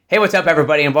Hey, what's up,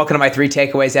 everybody, and welcome to my 3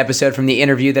 Takeaways episode from the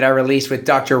interview that I released with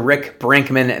Dr. Rick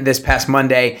Brinkman this past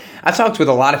Monday. I've talked with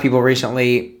a lot of people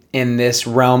recently in this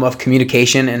realm of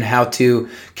communication and how to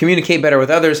communicate better with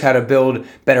others, how to build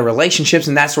better relationships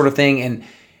and that sort of thing. And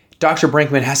Dr.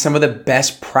 Brinkman has some of the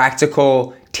best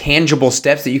practical, tangible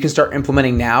steps that you can start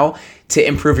implementing now to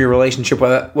improve your relationship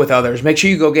with others. Make sure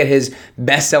you go get his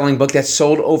best-selling book that's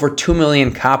sold over 2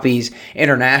 million copies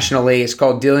internationally. It's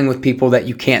called Dealing with People That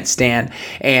You Can't Stand.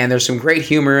 And there's some great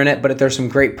humor in it, but there's some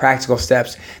great practical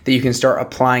steps that you can start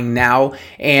applying now.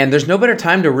 And there's no better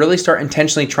time to really start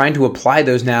intentionally trying to apply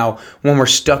those now when we're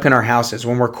stuck in our houses,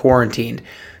 when we're quarantined.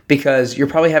 Because you're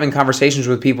probably having conversations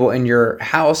with people in your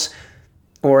house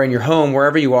or in your home,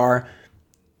 wherever you are,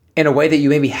 in a way that you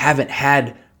maybe haven't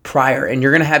had prior. And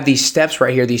you're going to have these steps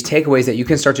right here, these takeaways that you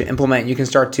can start to implement. You can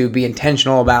start to be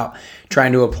intentional about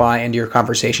trying to apply into your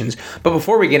conversations. But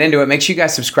before we get into it, make sure you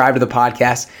guys subscribe to the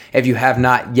podcast if you have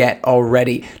not yet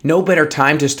already. No better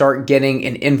time to start getting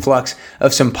an influx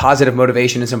of some positive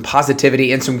motivation and some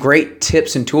positivity and some great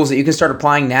tips and tools that you can start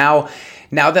applying now.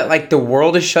 Now that the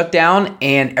world is shut down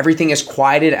and everything is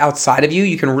quieted outside of you,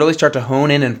 you can really start to hone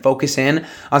in and focus in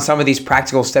on some of these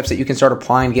practical steps that you can start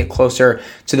applying to get closer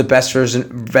to the best version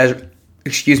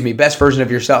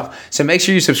of yourself. So make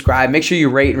sure you subscribe, make sure you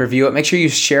rate and review it, make sure you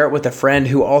share it with a friend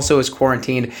who also is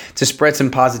quarantined to spread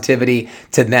some positivity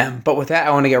to them. But with that,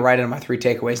 I want to get right into my 3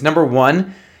 takeaways. Number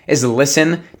 1 is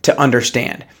listen to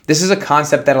understand. This is a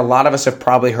concept that a lot of us have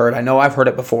probably heard. I know I've heard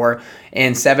it before.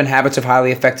 In 7 Habits of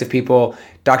Highly Effective People,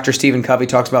 Dr. Stephen Covey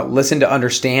talks about listen to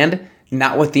understand,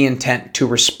 not with the intent to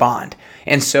respond.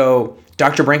 And so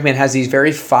Dr. Brinkman has these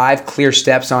very 5 clear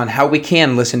steps on how we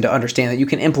can listen to understand that you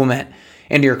can implement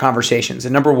into your conversations.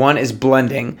 And number 1 is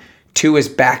blending. 2 is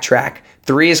backtrack.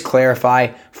 3 is clarify.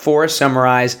 4 is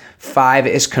summarize. 5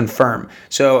 is confirm.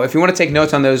 So if you want to take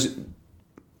notes on those,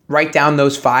 write down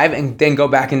those 5 and then go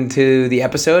back into the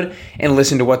episode and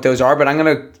listen to what those are. But I'm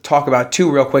going to talk about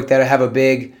 2 real quick that have a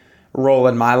big role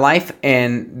in my life,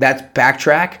 and that's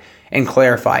backtrack and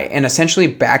clarify. And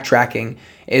essentially backtracking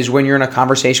is when you're in a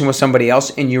conversation with somebody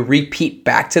else and you repeat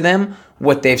back to them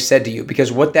what they've said to you.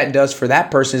 Because what that does for that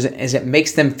person is it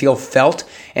makes them feel felt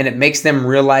and it makes them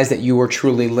realize that you were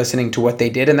truly listening to what they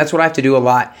did. And that's what I have to do a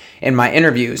lot in my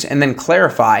interviews. And then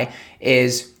clarify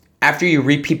is after you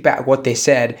repeat back what they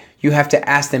said, you have to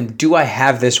ask them, do I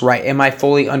have this right? Am I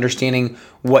fully understanding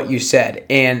what you said?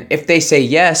 And if they say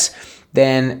yes,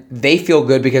 then they feel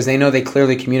good because they know they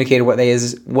clearly communicated what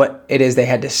it is they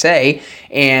had to say.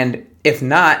 And if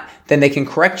not, then they can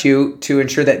correct you to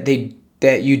ensure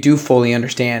that you do fully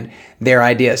understand their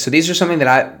ideas. So these are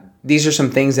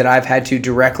some things that I've had to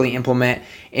directly implement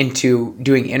into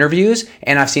doing interviews,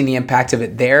 and I've seen the impact of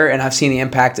it there, and I've seen the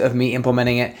impact of me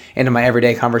implementing it into my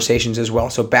everyday conversations as well.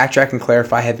 So backtrack and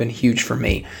clarify have been huge for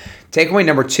me. Takeaway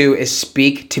number 2 is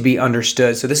speak to be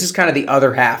understood. So this is kind of the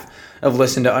other half of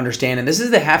listen to understand, and this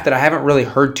is the half that I haven't really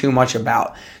heard too much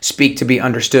about, speak to be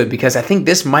understood, because I think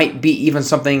this might be even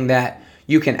something that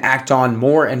you can act on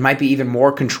more and might be even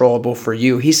more controllable for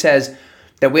you. He says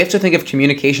that we have to think of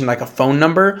communication like a phone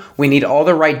number. We need all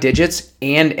the right digits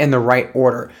and in the right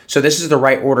order. So this is the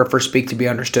right order for speak to be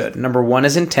understood. Number 1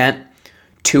 is intent,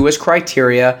 2 is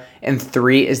criteria, and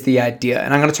 3 is the idea.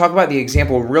 And I'm going to talk about the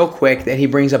example real quick that he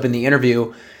brings up in the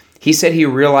interview. He said he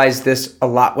realized this a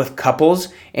lot with couples,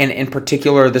 and in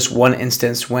particular this one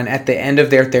instance when at the end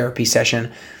of their therapy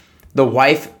session, the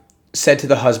wife said to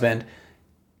the husband,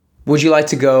 "Would you like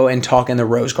to go and talk in the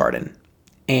rose garden?"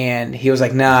 And he was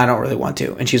like, "Nah, I don't really want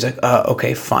to." And she was like,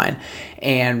 "Okay, fine."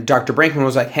 And Dr. Brinkman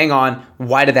was like, "Hang on,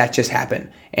 why did that just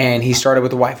happen?" And he started with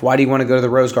the wife, "Why do you want to go to the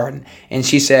rose garden?" And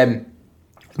she said,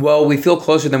 "Well, we feel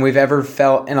closer than we've ever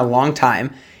felt in a long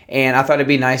time. And I thought it'd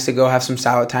be nice to go have some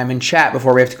silent time and chat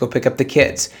before we have to go pick up the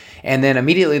kids." And then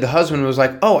immediately the husband was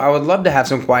like, "Oh, I would love to have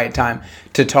some quiet time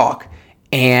to talk."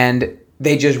 And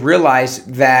they just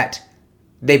realized that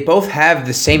they both have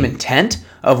the same intent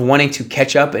of wanting to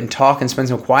catch up and talk and spend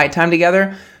some quiet time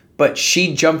together, but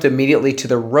she jumped immediately to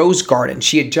the rose garden.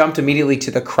 She had jumped immediately to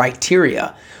the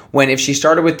criteria, when if she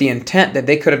started with the intent, that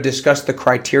they could have discussed the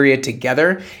criteria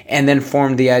together and then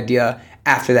formed the idea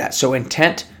after that. So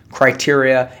intent,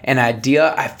 criteria, and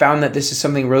idea. I found that this is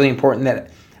something really important that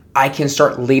I can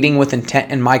start leading with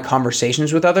intent in my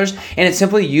conversations with others. And it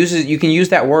simply you can use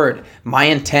that word. My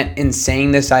intent in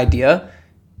saying this idea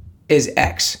is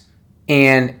X.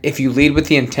 And if you lead with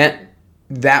the intent,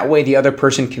 that way the other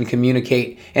person can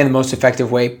communicate in the most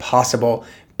effective way possible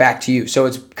back to you. So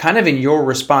it's kind of in your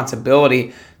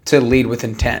responsibility to lead with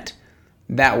intent.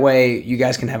 That way you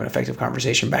guys can have an effective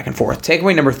conversation back and forth.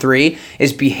 Takeaway number 3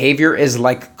 is behavior is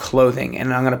like clothing.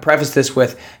 And I'm going to preface this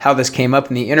with how this came up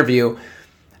in the interview.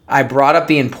 I brought up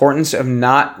the importance of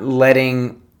not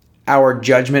letting our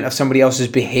judgment of somebody else's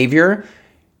behavior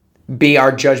be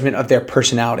our judgment of their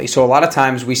personality. So a lot of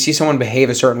times we see someone behave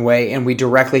a certain way and we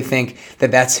directly think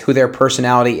that that's who their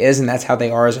personality is and that's how they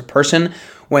are as a person,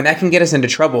 when that can get us into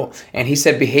trouble. And he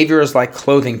said behavior is like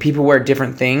clothing. People wear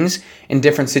different things in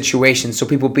different situations. So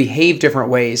people behave different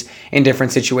ways in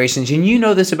different situations. And you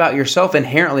know this about yourself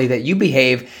inherently, that you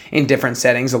behave in different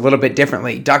settings a little bit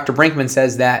differently. Dr. Brinkman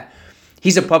says that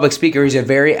he's a public speaker. He's a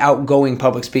very outgoing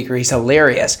public speaker. He's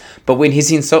hilarious. But when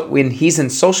he's in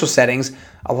social settings,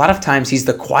 a lot of times he's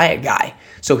the quiet guy.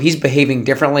 So he's behaving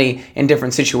differently in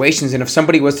different situations. And if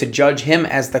somebody was to judge him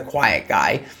as the quiet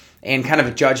guy and kind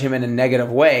of judge him in a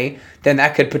negative way, then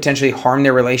that could potentially harm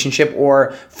their relationship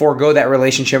or forego that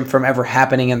relationship from ever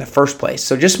happening in the first place.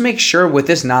 So just make sure with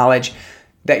this knowledge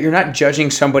that you're not judging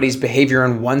somebody's behavior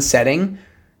in one setting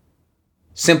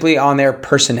simply on their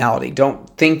personality. Don't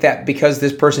think that because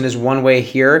this person is one way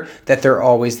here, that they're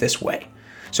always this way.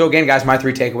 So again, guys, my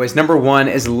 3 takeaways. Number 1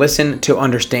 is listen to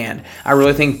understand. I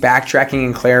really think backtracking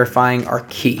and clarifying are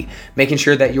key. Making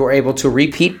sure that you're able to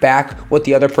repeat back what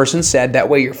the other person said. That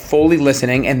way you're fully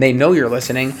listening and they know you're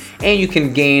listening, and you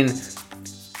can gain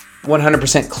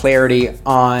 100% clarity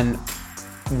on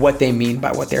what they mean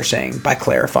by what they're saying by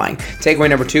clarifying. Takeaway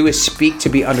number 2 is speak to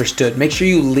be understood. Make sure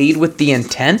you lead with the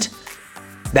intent.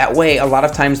 That way, a lot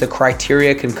of times the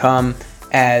criteria can come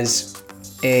as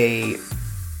a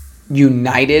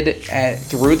united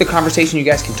through the conversation. You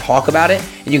guys can talk about it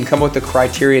and you can come up with the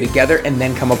criteria together and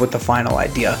then come up with the final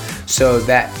idea. So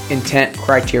that intent,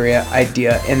 criteria,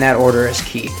 idea in that order is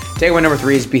key. Takeaway number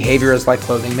 3 is behavior is like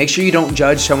clothing. Make sure you don't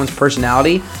judge someone's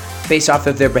personality based off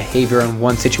of their behavior in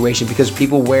one situation, because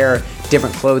people wear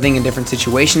different clothing in different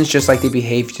situations, just like they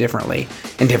behave differently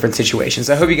in different situations.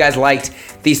 I hope you guys liked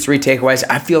these 3 takeaways.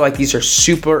 I feel like these are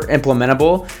super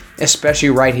implementable, especially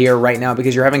right here, right now,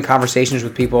 because you're having conversations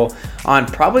with people on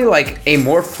probably like a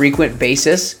more frequent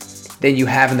basis than you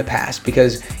have in the past,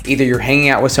 because either you're hanging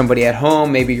out with somebody at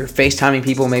home, maybe you're FaceTiming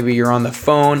people, maybe you're on the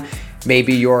phone,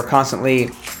 maybe you're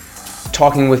constantly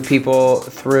talking with people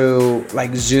through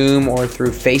like Zoom or through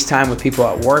FaceTime with people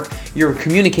at work. You're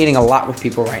communicating a lot with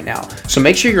people right now. So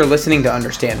make sure you're listening to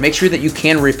understand. Make sure that you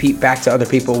can repeat back to other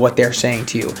people what they're saying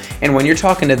to you. And when you're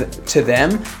talking to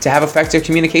them to have effective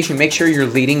communication, make sure you're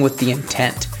leading with the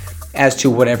intent as to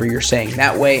whatever you're saying.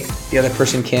 That way, the other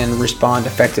person can respond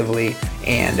effectively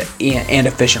and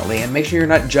efficiently. And make sure you're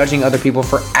not judging other people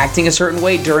for acting a certain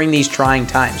way during these trying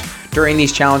times. During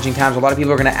these challenging times, a lot of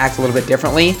people are going to act a little bit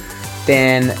differently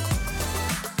than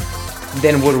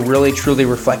what really truly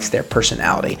reflects their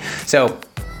personality. So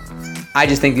I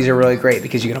just think these are really great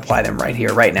because you can apply them right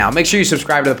here, right now. Make sure you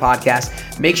subscribe to the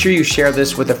podcast. Make sure you share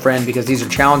this with a friend, because these are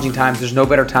challenging times. There's no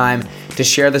better time to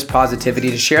share this positivity,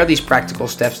 to share these practical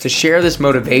steps, to share this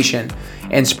motivation,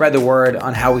 and spread the word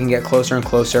on how we can get closer and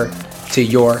closer to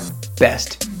your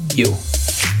best you.